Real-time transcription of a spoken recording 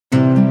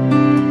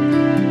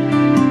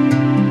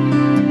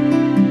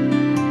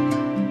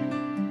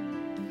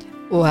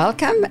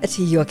Welcome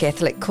to Your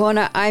Catholic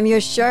Corner. I'm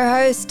your show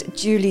host,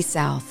 Julie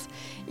South.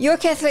 Your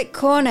Catholic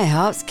Corner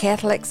helps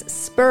Catholics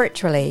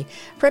spiritually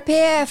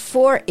prepare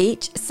for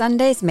each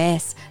Sunday's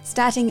Mass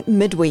starting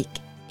midweek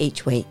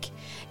each week.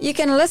 You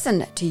can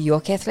listen to Your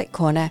Catholic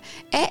Corner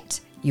at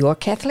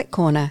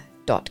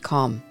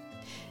yourcatholiccorner.com.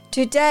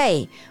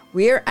 Today,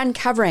 we're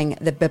uncovering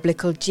the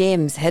biblical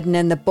gems hidden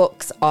in the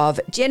books of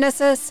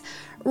Genesis,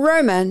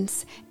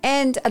 Romans,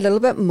 and a little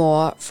bit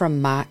more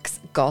from Mark's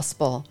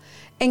Gospel.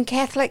 In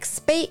Catholic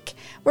speak,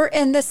 we're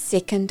in the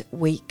second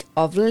week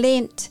of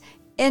Lent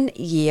in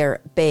Year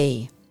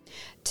B.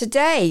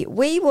 Today,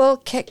 we will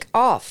kick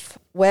off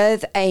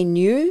with a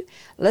new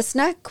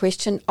listener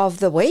question of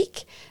the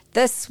week.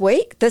 Today,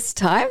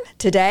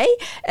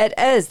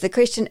 the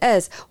question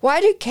is,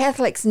 why do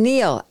Catholics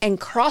kneel and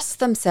cross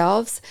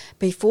themselves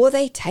before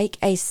they take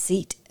a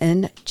seat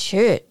in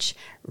church?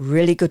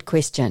 Really good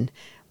question.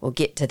 We'll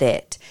get to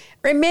that.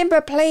 Remember,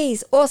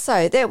 please,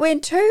 also that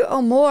when two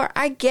or more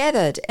are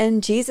gathered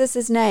in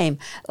Jesus' name,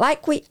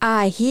 like we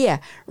are here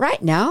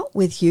right now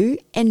with you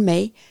and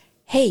me,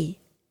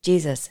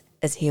 Jesus,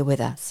 is here with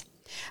us.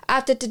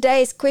 After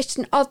today's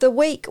question of the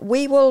week,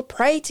 we will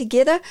pray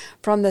together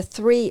from the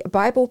 3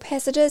 Bible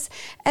passages,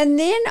 and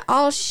then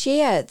I'll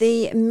share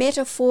the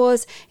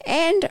metaphors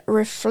and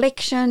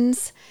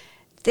reflections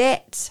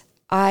that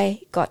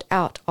I got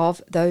out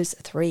of those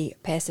 3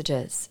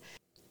 passages.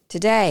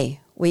 Today,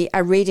 we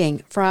are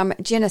reading from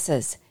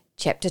Genesis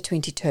chapter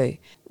 22,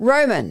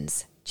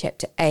 Romans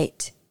chapter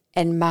 8,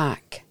 and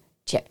Mark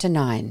chapter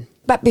 9.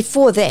 But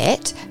before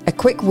that, a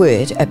quick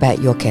word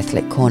about Your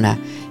Catholic Corner,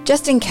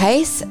 just in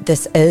case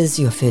this is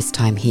your first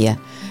time here.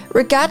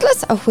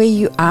 Regardless of where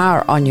you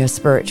are on your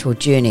spiritual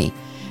journey,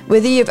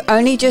 whether you've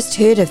only just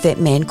heard of that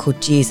man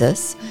called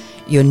Jesus,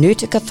 you're new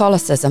to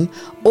Catholicism,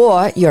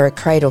 or you're a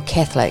cradle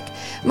Catholic,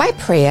 my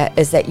prayer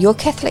is that Your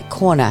Catholic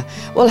Corner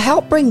will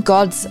help bring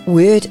God's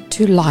Word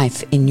to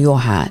life in your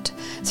heart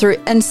through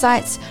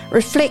insights,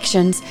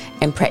 reflections,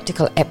 and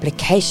practical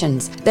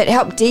applications that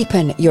help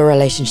deepen your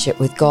relationship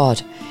with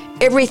God.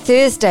 Every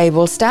Thursday,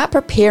 we'll start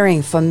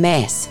preparing for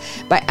Mass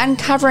by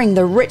uncovering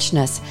the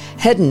richness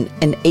hidden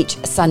in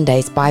each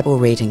Sunday's Bible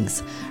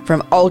readings,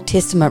 from Old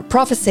Testament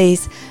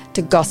prophecies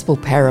to Gospel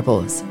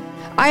parables.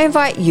 I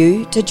invite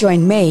you to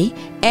join me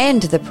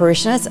and the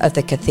parishioners of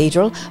the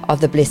Cathedral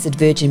of the Blessed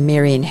Virgin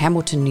Mary in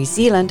Hamilton, New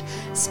Zealand,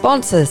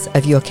 sponsors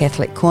of Your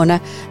Catholic Corner,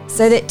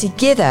 so that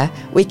together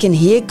we can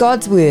hear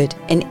God's Word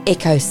and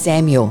echo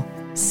Samuel,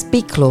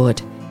 "Speak,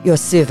 Lord, your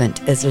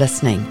servant is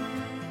listening."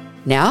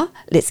 Now,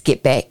 let's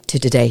get back to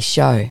today's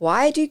show.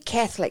 Why do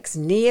Catholics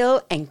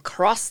kneel and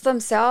cross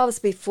themselves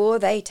before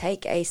they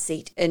take a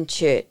seat in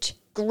church?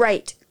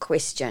 Great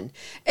question.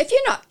 If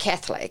you're not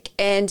Catholic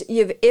and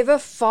you've ever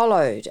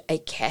followed a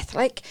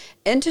Catholic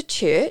into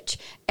church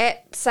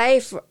at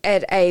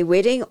a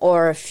wedding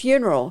or a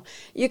funeral,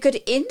 you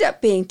could end up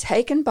being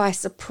taken by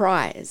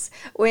surprise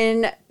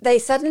when they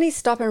suddenly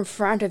stop in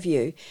front of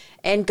you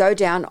and go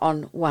down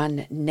on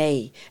one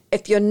knee.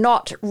 If you're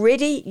not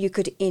ready, you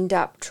could end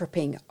up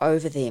tripping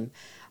over them.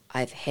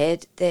 I've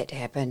had that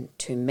happen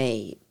to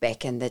me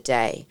back in the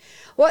day.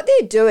 What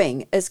they're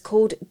doing is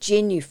called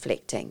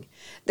genuflecting.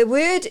 The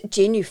word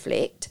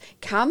genuflect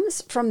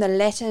comes from the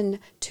Latin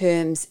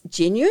terms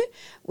genu,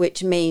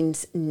 which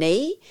means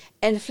knee,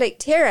 and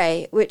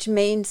flectere, which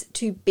means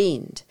to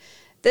bend.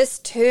 This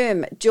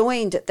term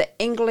joined the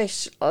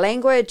English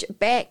language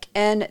back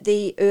in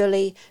the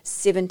early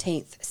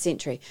 17th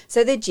century.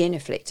 So they're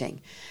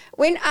genuflecting.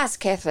 When us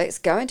Catholics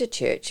go into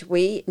church,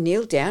 we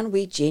kneel down,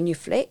 we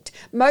genuflect,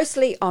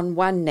 mostly on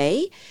one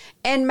knee,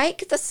 and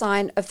make the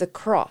sign of the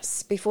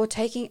cross before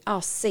taking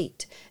our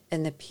seat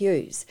in the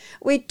pews.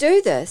 We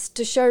do this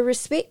to show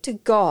respect to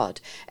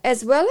God,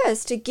 as well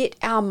as to get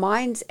our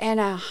minds and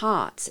our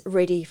hearts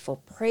ready for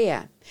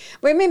prayer.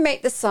 When we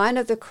make the sign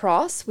of the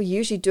cross, we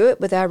usually do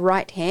it with our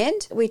right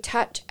hand. We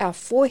touch our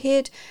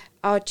forehead,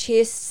 our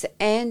chests,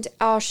 and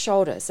our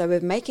shoulders. So we're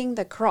making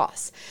the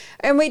cross.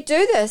 And we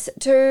do this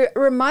to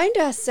remind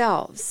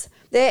ourselves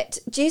that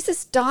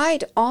Jesus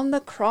died on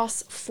the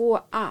cross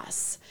for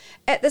us.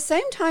 At the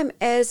same time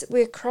as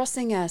we're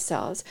crossing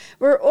ourselves,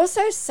 we're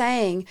also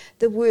saying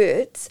the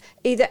words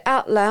either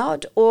out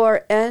loud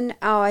or in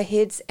our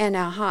heads and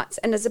our hearts.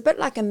 And it's a bit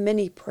like a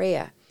mini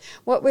prayer.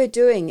 What we're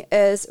doing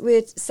is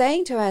we're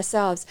saying to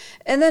ourselves,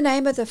 in the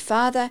name of the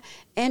Father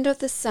and of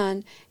the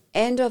Son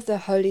and of the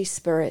Holy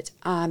Spirit.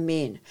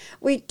 Amen.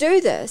 We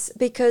do this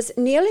because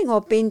kneeling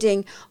or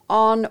bending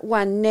on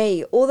one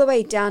knee all the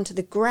way down to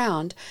the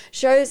ground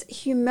shows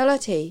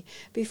humility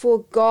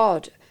before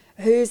God,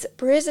 who's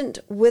present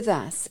with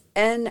us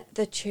in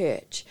the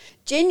church.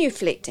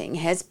 Genuflecting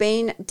has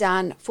been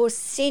done for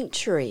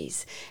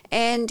centuries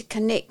and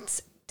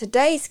connects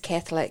today's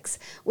Catholics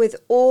with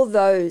all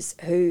those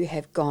who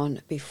have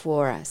gone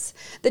before us.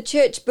 The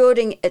church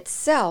building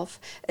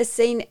itself is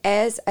seen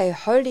as a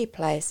holy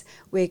place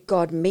where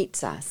God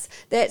meets us.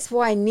 That's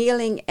why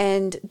kneeling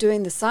and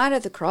doing the sign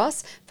of the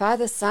cross,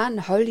 Father, Son,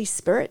 Holy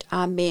Spirit,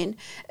 Amen,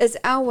 is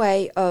our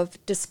way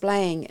of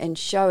displaying and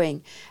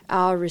showing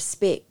our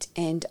respect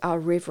and our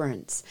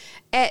reverence.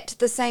 At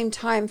the same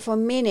time, for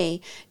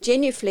many,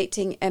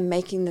 genuflecting and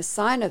making the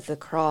sign of the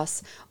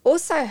cross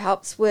also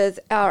helps with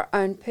our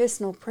own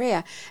personal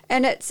prayer,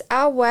 and it's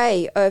our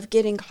way of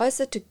getting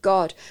closer to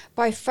God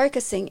by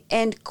focusing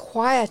and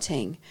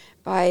quieting,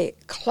 by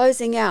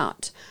closing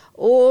out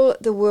all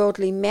the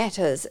worldly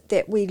matters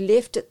that we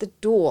left at the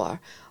door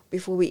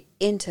before we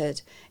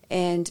entered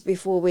and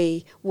before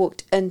we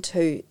walked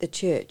into the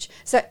church.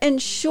 So in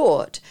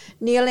short,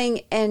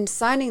 kneeling and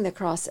signing the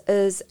cross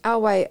is our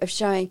way of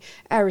showing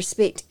our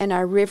respect and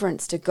our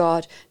reverence to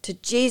God, to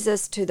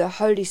Jesus, to the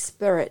Holy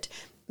Spirit,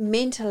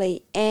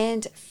 mentally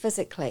and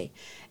physically.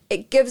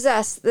 It gives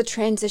us the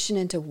transition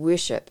into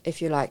worship, if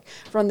you like,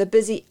 from the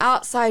busy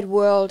outside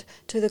world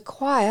to the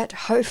quiet,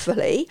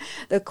 hopefully,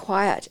 the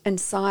quiet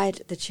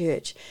inside the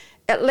church.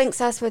 It links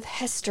us with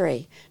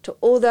history, to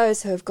all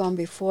those who have gone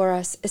before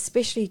us,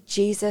 especially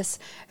Jesus,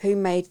 who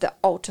made the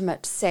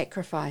ultimate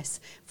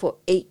sacrifice for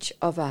each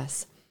of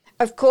us.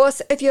 Of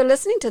course, if you're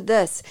listening to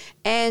this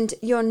and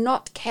you're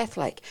not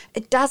Catholic,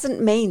 it doesn't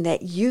mean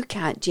that you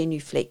can't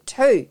genuflect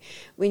too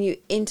when you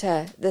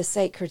enter the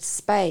sacred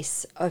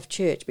space of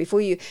church before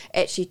you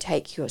actually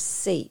take your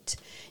seat.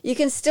 You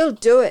can still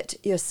do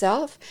it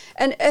yourself,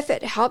 and if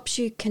it helps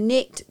you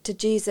connect to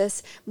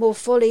Jesus more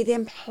fully,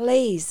 then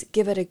please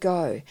give it a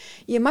go.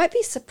 You might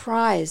be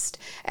surprised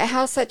at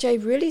how such a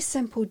really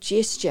simple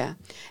gesture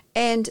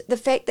and the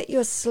fact that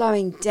you're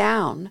slowing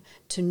down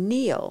to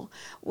kneel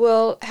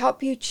will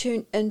help you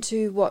tune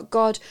into what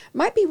God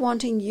might be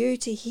wanting you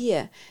to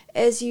hear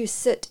as you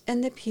sit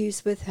in the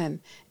pews with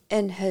him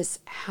in his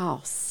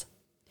house.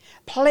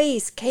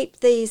 Please keep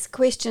these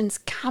questions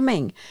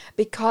coming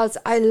because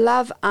I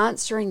love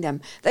answering them.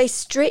 They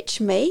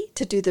stretch me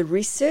to do the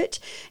research,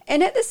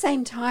 and at the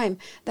same time,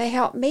 they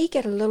help me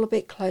get a little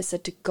bit closer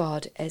to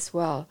God as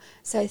well.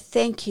 So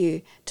thank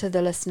you to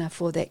the listener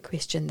for that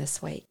question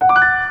this week.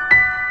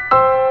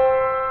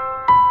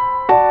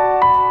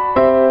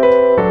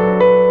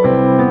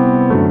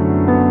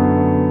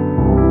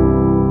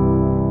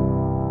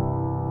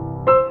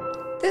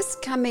 This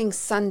coming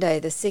Sunday,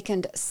 the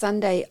second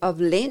Sunday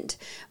of Lent,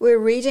 we're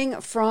reading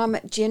from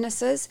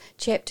Genesis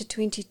chapter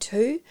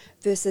 22,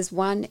 verses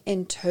 1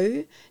 and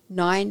 2,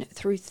 9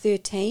 through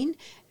 13,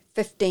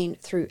 15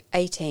 through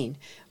 18.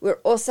 We're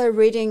also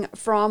reading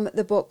from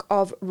the book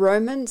of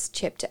Romans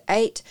chapter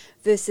 8,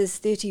 verses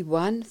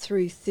 31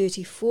 through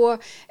 34,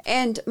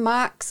 and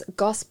Mark's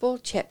Gospel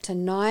chapter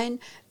 9,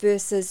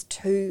 verses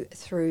 2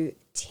 through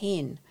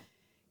 10.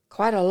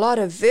 Quite a lot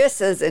of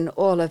verses in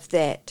all of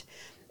that.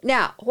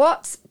 Now,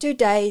 what's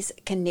today's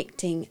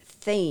connecting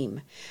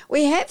theme?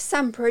 We have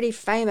some pretty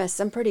famous,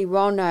 some pretty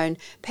well-known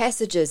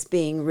passages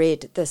being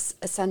read this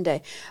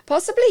Sunday,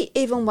 possibly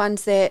even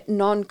ones that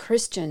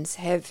non-Christians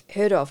have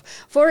heard of.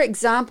 For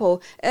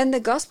example, in the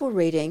Gospel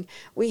reading,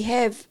 we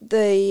have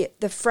the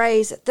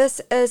phrase, "This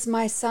is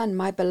my son,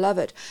 my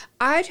beloved."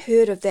 I'd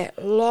heard of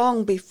that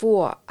long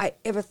before I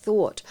ever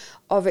thought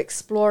of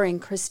exploring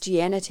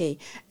Christianity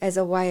as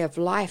a way of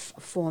life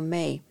for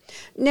me.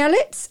 Now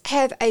let's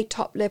have a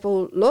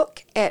top-level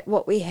look at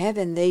what we have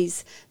in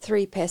these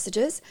three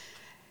passages.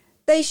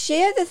 They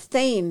share the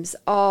themes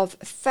of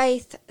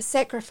faith,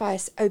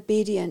 sacrifice,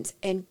 obedience,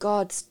 and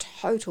God's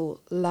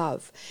total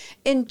love.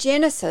 In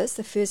Genesis,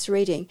 the first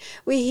reading,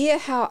 we hear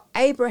how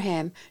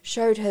Abraham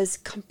showed his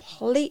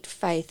complete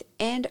faith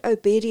and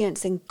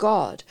obedience in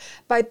God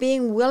by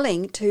being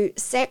willing to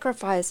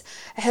sacrifice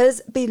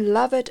his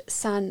beloved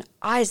son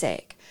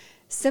Isaac,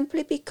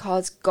 simply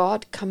because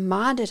God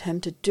commanded him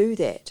to do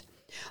that.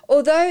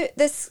 Although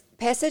this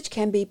passage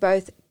can be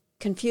both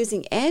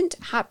confusing and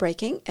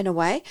heartbreaking in a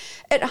way,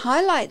 it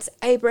highlights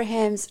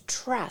Abraham's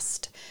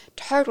trust,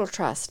 total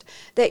trust,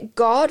 that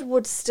God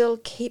would still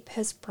keep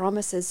his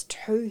promises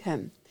to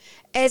him.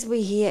 As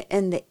we hear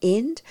in the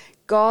end,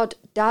 God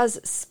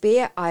does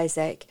spare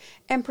Isaac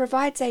and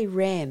provides a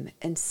ram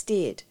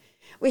instead.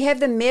 We have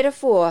the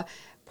metaphor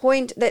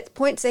that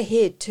points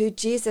ahead to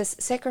Jesus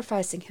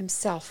sacrificing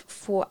himself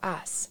for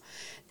us.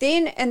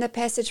 Then in the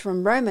passage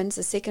from Romans,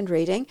 the second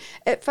reading,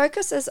 it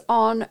focuses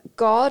on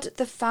God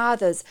the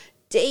Father's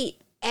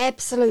deep,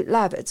 absolute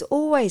love. It's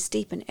always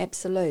deep and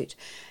absolute,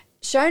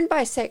 shown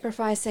by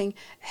sacrificing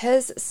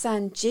his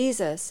son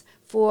Jesus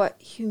for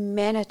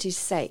humanity's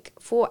sake,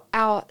 for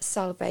our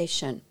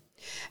salvation.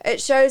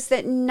 It shows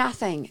that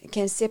nothing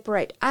can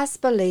separate us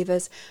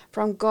believers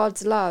from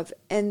God's love,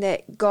 and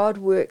that God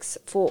works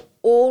for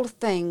all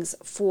things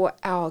for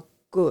our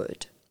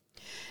good.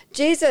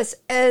 Jesus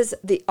is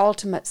the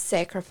ultimate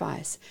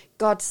sacrifice,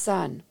 God's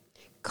Son,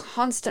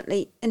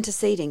 constantly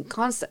interceding,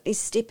 constantly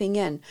stepping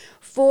in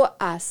for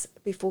us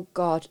before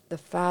God the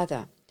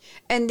Father.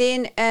 And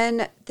then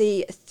in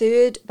the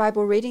third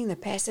Bible reading, the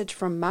passage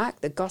from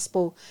Mark, the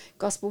Gospel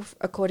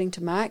according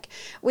to Mark,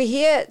 we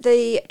hear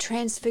the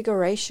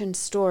transfiguration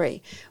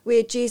story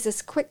where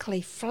Jesus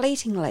quickly,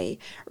 fleetingly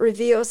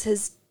reveals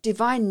his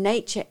divine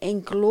nature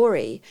and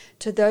glory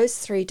to those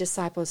three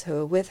disciples who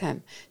are with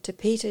him, to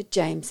Peter,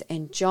 James,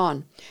 and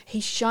John.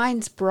 He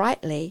shines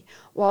brightly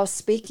while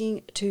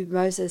speaking to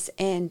Moses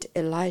and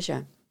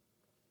Elijah.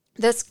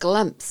 This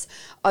glimpse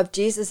of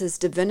Jesus'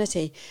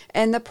 divinity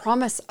and the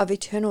promise of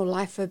eternal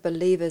life for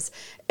believers,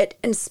 it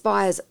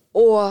inspires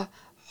awe,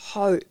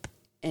 hope,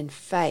 and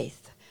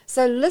faith.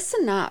 So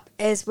listen up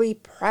as we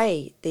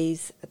pray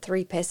these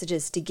three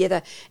passages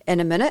together in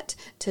a minute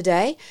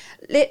today.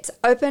 Let's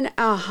open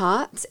our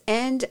hearts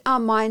and our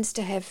minds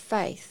to have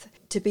faith,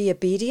 to be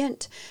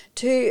obedient,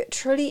 to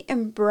truly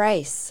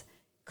embrace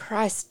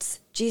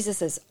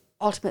Jesus'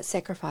 ultimate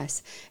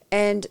sacrifice,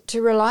 and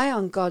to rely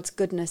on God's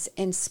goodness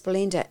and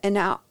splendor in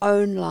our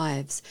own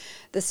lives,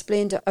 the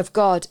splendor of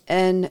God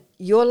in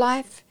your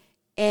life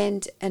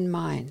and in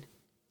mine.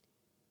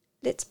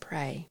 Let's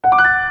pray.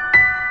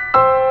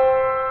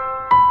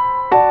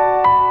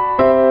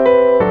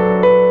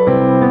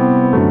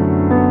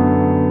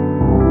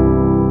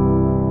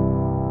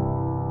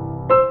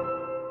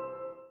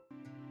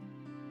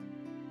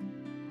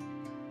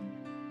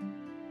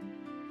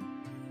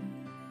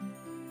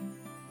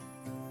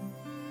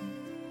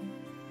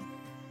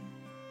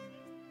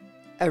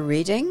 A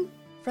reading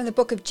from the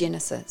book of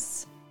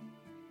Genesis.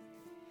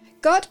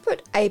 God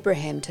put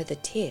Abraham to the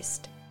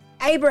test.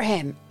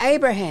 "Abraham,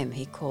 Abraham,"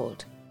 he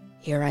called.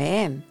 "Here I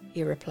am,"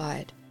 he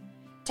replied.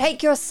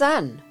 "Take your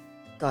son,"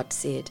 God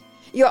said,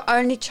 "your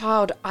only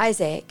child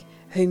Isaac,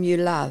 whom you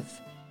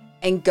love,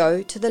 and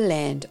go to the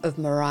land of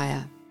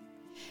Moriah.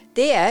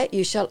 There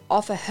you shall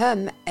offer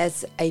him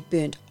as a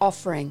burnt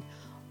offering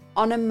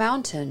on a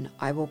mountain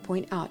I will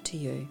point out to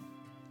you."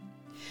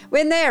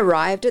 When they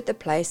arrived at the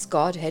place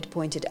God had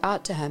pointed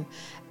out to him,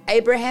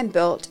 Abraham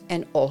built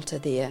an altar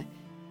there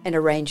and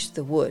arranged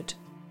the wood.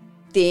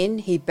 Then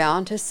he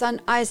bound his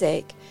son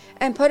Isaac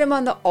and put him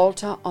on the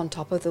altar on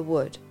top of the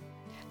wood.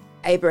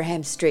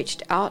 Abraham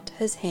stretched out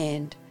his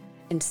hand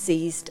and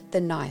seized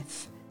the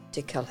knife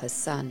to kill his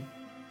son.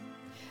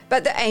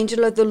 But the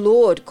angel of the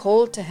Lord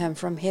called to him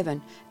from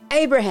heaven.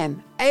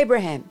 "Abraham,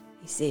 Abraham,"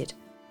 he said.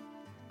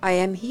 "I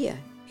am here,"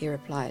 he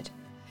replied.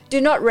 "Do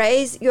not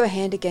raise your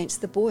hand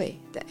against the boy,"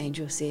 the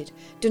angel said.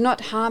 "Do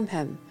not harm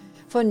him,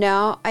 for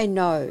now I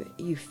know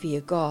you fear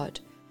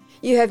God.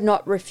 You have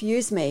not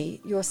refused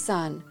me, your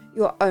son,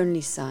 your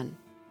only son."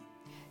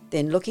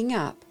 Then looking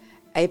up,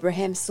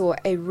 Abraham saw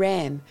a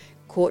ram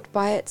caught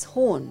by its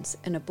horns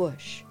in a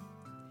bush.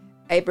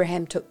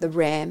 Abraham took the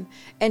ram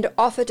and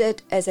offered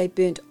it as a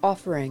burnt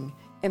offering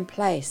in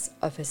place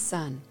of his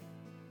son.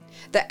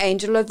 The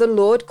angel of the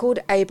Lord called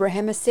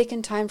Abraham a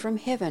second time from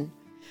heaven.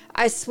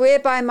 "I swear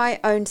by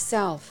my own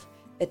self,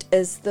 it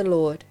is the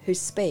Lord who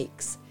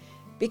speaks.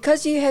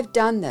 Because you have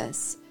done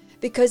this,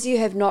 because you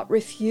have not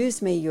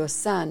refused me, your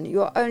son,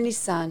 your only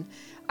son,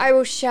 I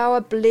will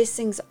shower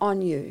blessings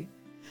on you.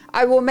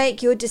 I will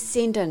make your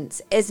descendants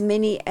as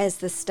many as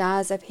the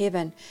stars of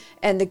heaven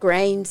and the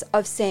grains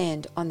of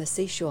sand on the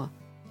seashore.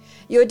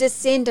 Your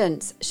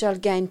descendants shall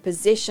gain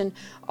possession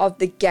of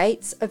the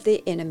gates of their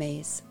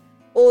enemies.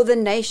 All the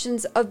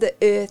nations of the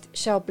earth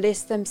shall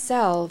bless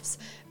themselves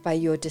by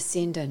your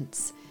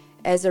descendants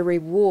as a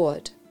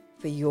reward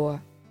for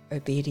your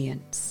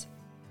obedience."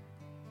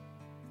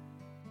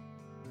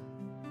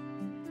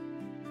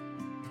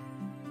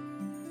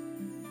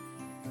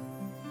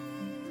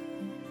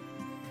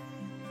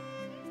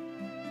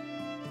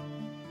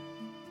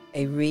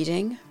 A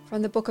reading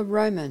from the book of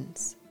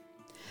Romans.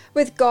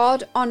 With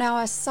God on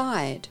our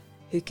side,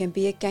 who can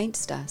be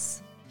against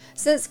us?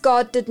 Since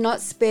God did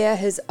not spare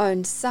his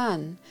own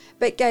son,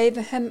 but gave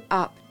him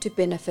up to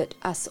benefit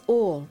us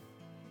all,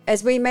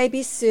 as we may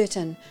be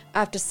certain,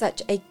 after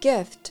such a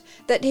gift,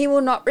 that he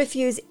will not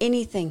refuse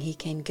anything he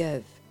can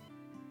give.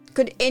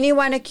 Could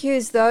anyone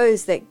accuse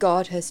those that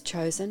God has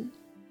chosen?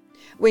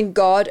 When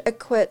God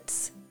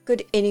acquits,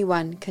 could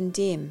anyone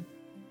condemn?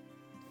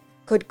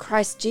 Could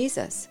Christ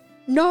Jesus?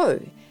 No,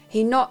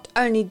 he not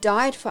only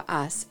died for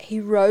us, he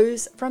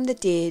rose from the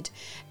dead,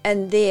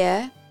 and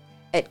there,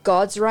 at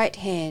God's right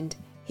hand,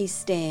 he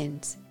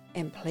stands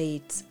and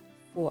pleads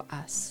for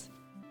us.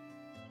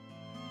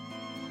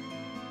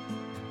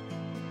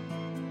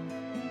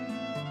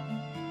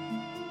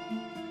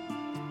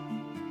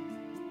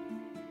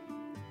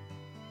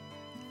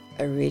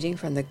 A reading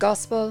from the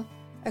Gospel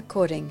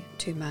according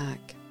to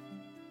Mark.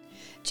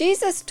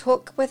 Jesus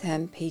took with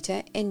him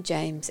Peter and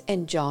James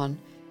and John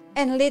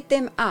and led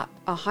them up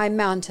a high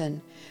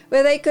mountain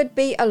where they could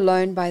be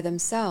alone by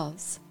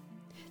themselves.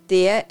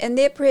 There, in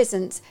their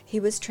presence, he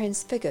was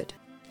transfigured.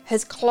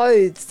 His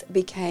clothes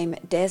became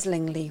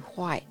dazzlingly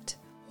white,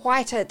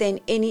 whiter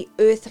than any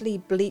earthly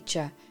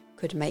bleacher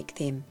could make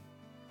them.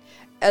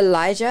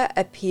 Elijah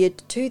appeared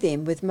to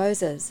them with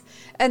Moses,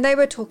 and they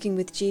were talking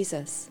with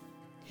Jesus.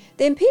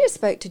 Then Peter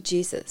spoke to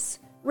Jesus.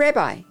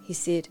 "Rabbi," he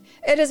said,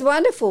 "it is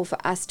wonderful for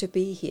us to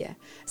be here.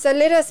 So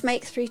let us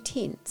make 3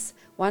 tents,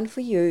 one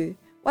for you,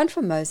 one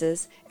for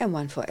Moses, and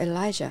one for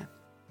Elijah."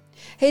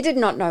 He did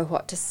not know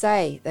what to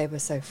say, they were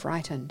so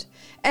frightened.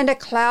 And a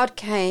cloud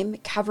came,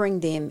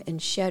 covering them in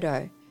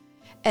shadow.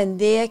 And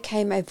there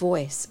came a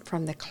voice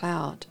from the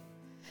cloud.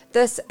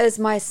 "This is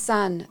my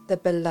son, the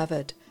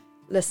beloved.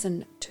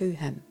 Listen to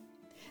him."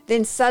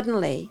 Then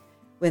suddenly,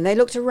 when they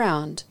looked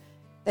around,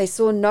 they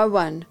saw no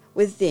one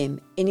with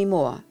them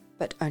anymore,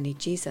 but only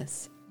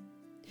Jesus.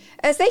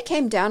 As they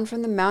came down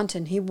from the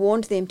mountain, he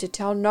warned them to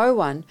tell no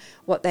one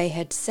what they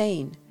had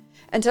seen,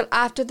 until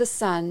after the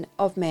Son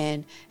of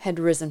Man had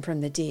risen from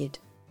the dead.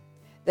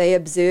 They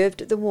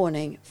observed the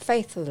warning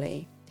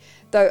faithfully,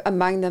 though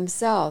among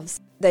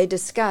themselves they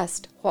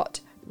discussed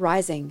what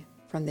rising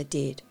from the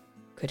dead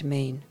could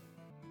mean.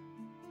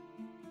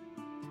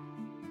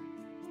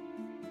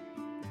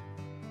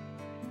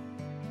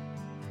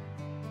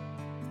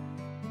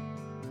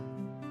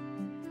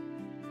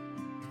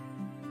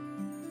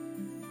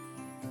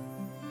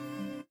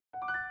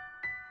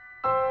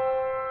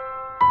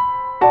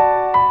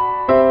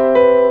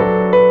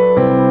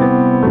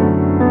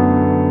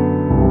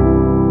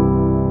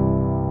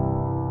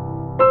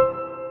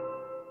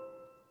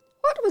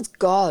 What was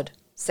God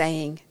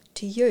saying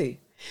to you?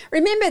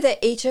 Remember that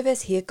each of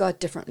us hear God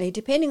differently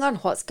depending on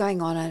what's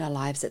going on in our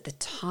lives at the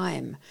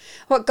time.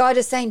 What God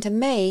is saying to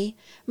me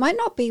might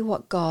not be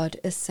what God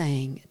is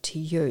saying to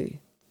you.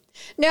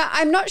 Now,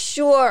 I'm not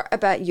sure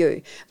about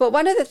you, but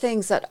one of the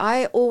things that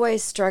I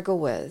always struggle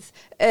with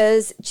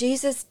is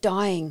Jesus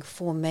dying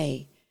for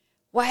me.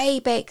 Way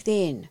back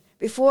then,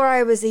 before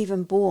I was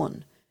even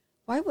born.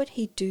 Why would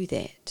he do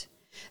that?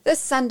 This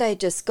Sunday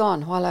just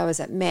gone, while I was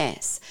at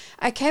Mass,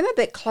 I came a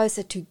bit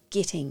closer to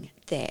getting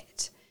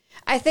that.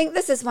 I think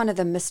this is one of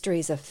the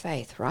mysteries of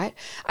faith, right?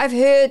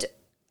 I've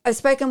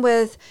spoken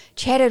with,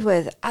 chatted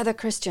with other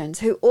Christians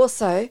who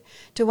also,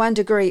 to one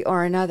degree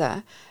or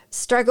another,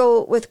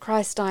 struggle with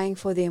Christ dying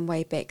for them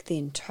way back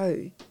then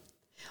too.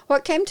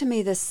 What came to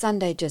me this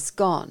Sunday just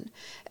gone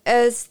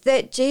is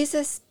that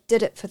Jesus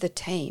did it for the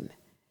team.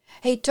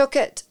 He took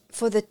it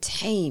for the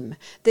team.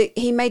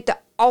 He made the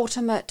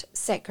ultimate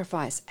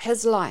sacrifice,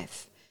 his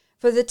life,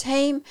 for the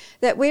team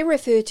that we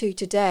refer to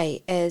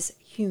today as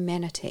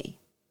humanity.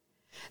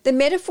 The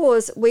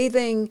metaphors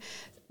weaving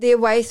their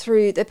way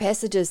through the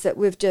passages that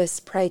we've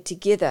just prayed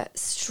together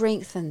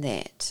strengthen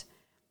that.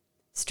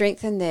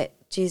 Strengthen that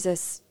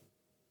Jesus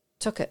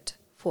took it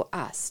for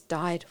us,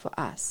 died for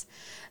us.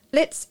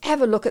 Let's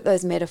have a look at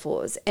those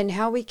metaphors and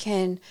how we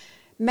can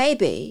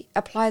maybe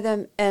apply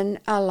them in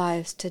our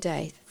lives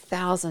today,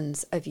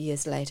 thousands of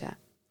years later.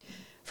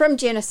 From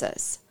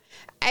Genesis,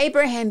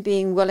 Abraham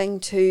being willing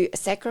to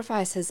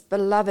sacrifice his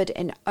beloved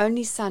and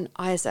only son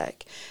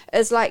Isaac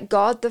is like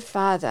God the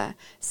Father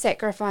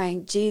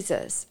sacrificing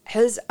Jesus,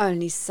 his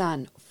only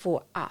son,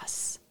 for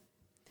us.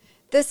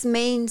 This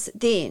means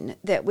then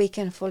that we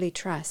can fully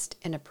trust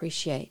and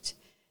appreciate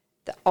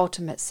the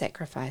ultimate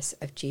sacrifice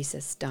of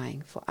Jesus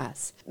dying for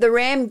us. The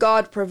ram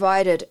God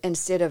provided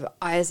instead of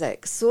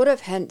Isaac sort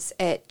of hints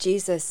at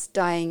Jesus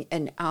dying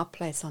in our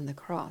place on the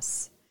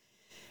cross.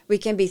 We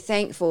can be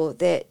thankful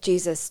that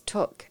Jesus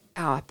took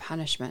our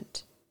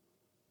punishment.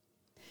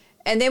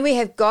 And then we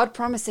have God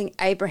promising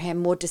Abraham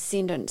more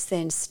descendants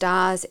than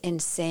stars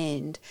and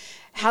sand.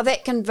 How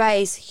that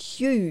conveys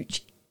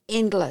huge,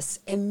 endless,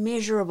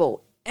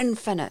 immeasurable,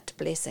 infinite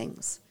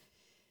blessings.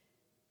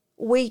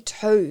 We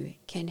too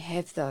can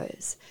have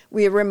those.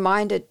 We are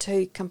reminded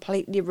to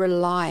completely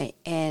rely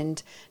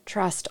and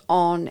trust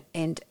on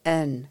and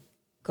in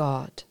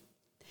God.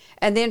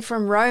 And then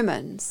from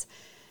Romans,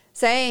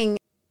 saying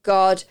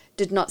God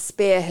did not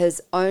spare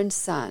his own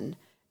son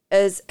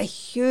is a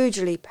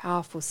hugely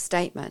powerful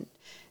statement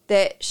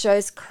that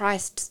shows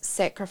Christ's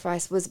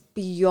sacrifice was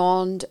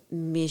beyond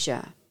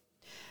measure,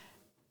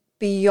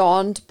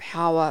 beyond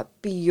power,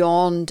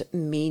 beyond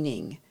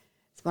meaning.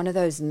 It's one of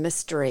those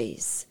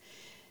mysteries.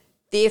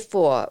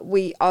 Therefore,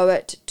 we owe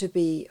it to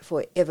be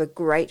forever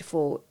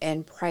grateful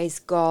and praise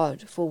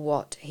God for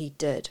what he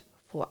did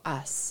for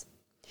us.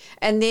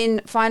 And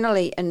then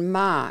finally in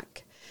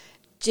Mark,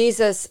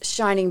 Jesus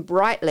shining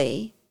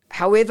brightly,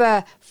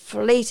 however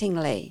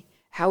fleetingly,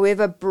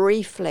 however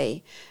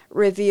briefly,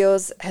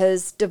 reveals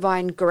his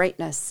divine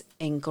greatness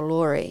and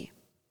glory.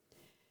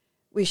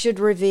 We should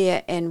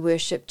revere and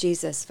worship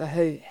Jesus for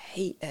who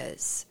he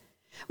is,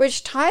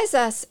 which ties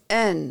us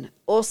in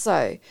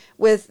also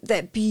with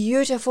that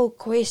beautiful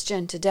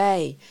question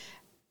today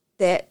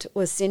that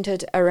was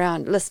centered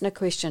around, listener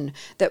question,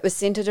 that was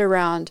centered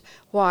around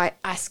why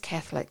us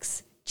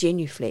Catholics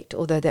genuflect,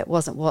 although that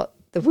wasn't what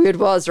the word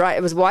was, right?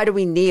 It was why do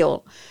we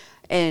kneel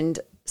and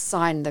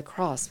sign the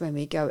cross when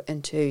we go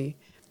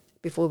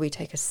before we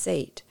take a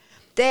seat.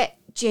 That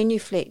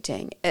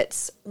genuflecting,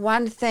 it's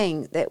one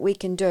thing that we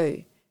can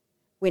do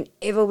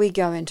whenever we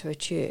go into a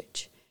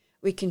church.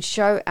 We can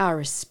show our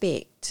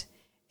respect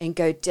and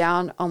go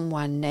down on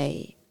one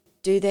knee.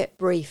 Do that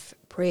brief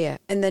prayer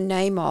in the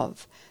name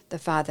of the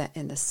Father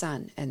and the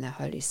Son and the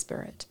Holy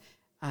Spirit.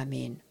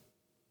 Amen.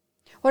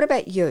 What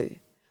about you?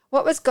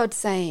 What was God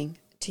saying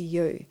to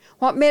you?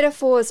 What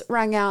metaphors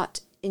rang out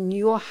in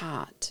your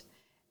heart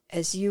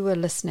as you were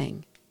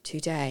listening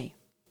today?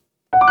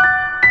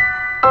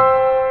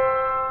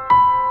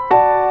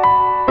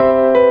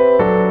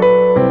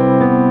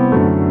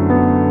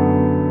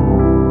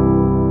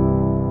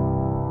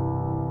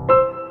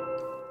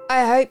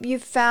 I hope you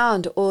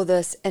found all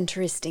this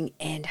interesting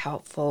and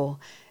helpful,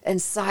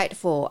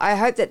 insightful. I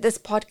hope that this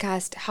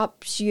podcast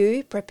helps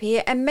you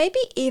prepare and maybe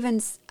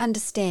even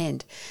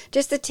understand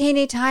just a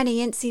teeny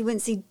tiny, incy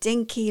wincy,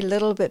 dinky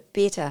little bit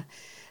better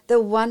the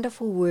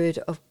wonderful word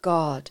of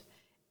God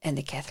and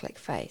the Catholic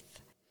faith.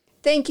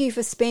 Thank you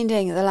for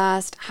spending the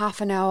last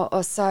half an hour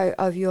or so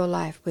of your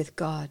life with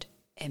God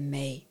and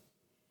me.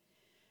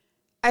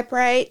 I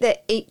pray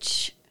that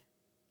each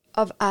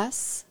of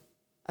us,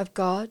 of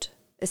God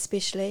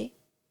especially,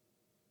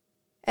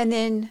 and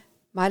then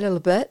my little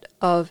bit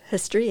of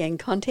history and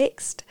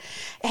context,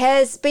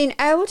 has been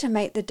able to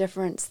make the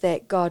difference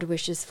that God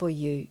wishes for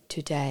you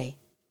today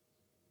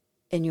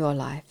in your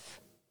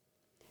life.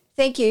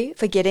 Thank you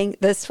for getting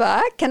this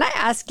far. Can I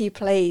ask you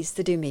please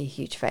to do me a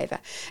huge favor?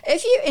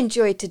 If you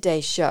enjoyed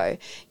today's show,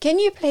 can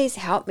you please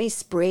help me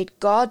spread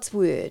God's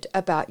word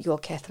about your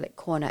Catholic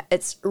Corner?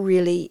 It's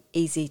really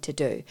easy to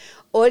do.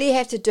 All you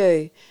have to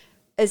do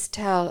is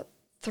tell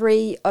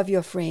 3 of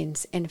your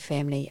friends and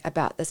family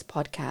about this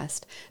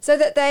podcast so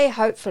that they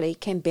hopefully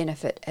can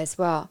benefit as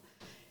well.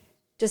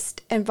 Just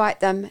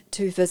invite them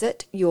to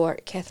visit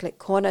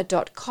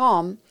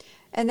yourcatholiccorner.com,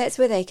 and that's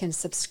where they can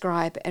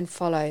subscribe and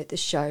follow the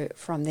show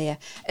from there.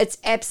 It's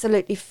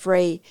absolutely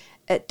free.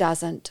 It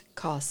doesn't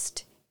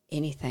cost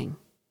anything.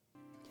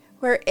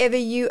 Wherever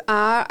you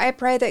are, I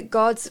pray that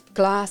God's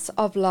glass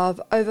of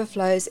love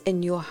overflows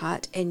in your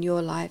heart and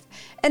your life,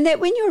 and that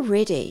when you're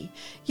ready,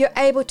 you're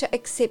able to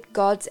accept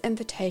God's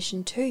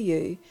invitation to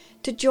you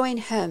to join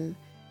Him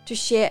to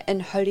share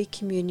in Holy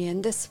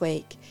Communion this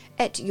week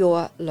at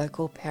your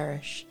local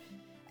parish.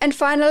 And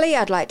finally,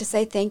 I'd like to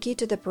say thank you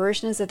to the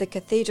parishioners of the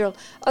Cathedral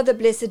of the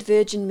Blessed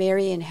Virgin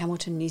Mary in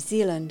Hamilton, New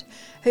Zealand,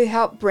 who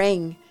helped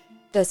bring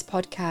this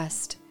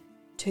podcast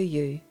to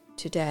you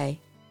today.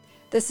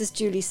 This is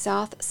Julie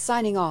South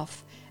signing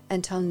off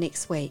until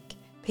next week.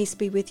 Peace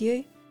be with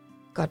you.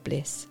 God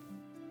bless.